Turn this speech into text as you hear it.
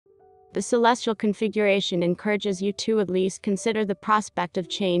The celestial configuration encourages you to at least consider the prospect of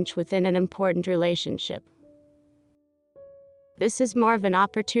change within an important relationship. This is more of an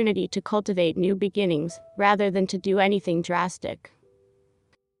opportunity to cultivate new beginnings, rather than to do anything drastic.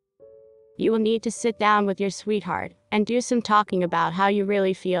 You will need to sit down with your sweetheart and do some talking about how you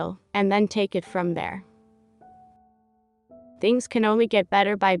really feel, and then take it from there. Things can only get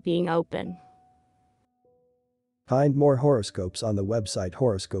better by being open. Find more horoscopes on the website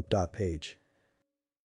horoscope.page.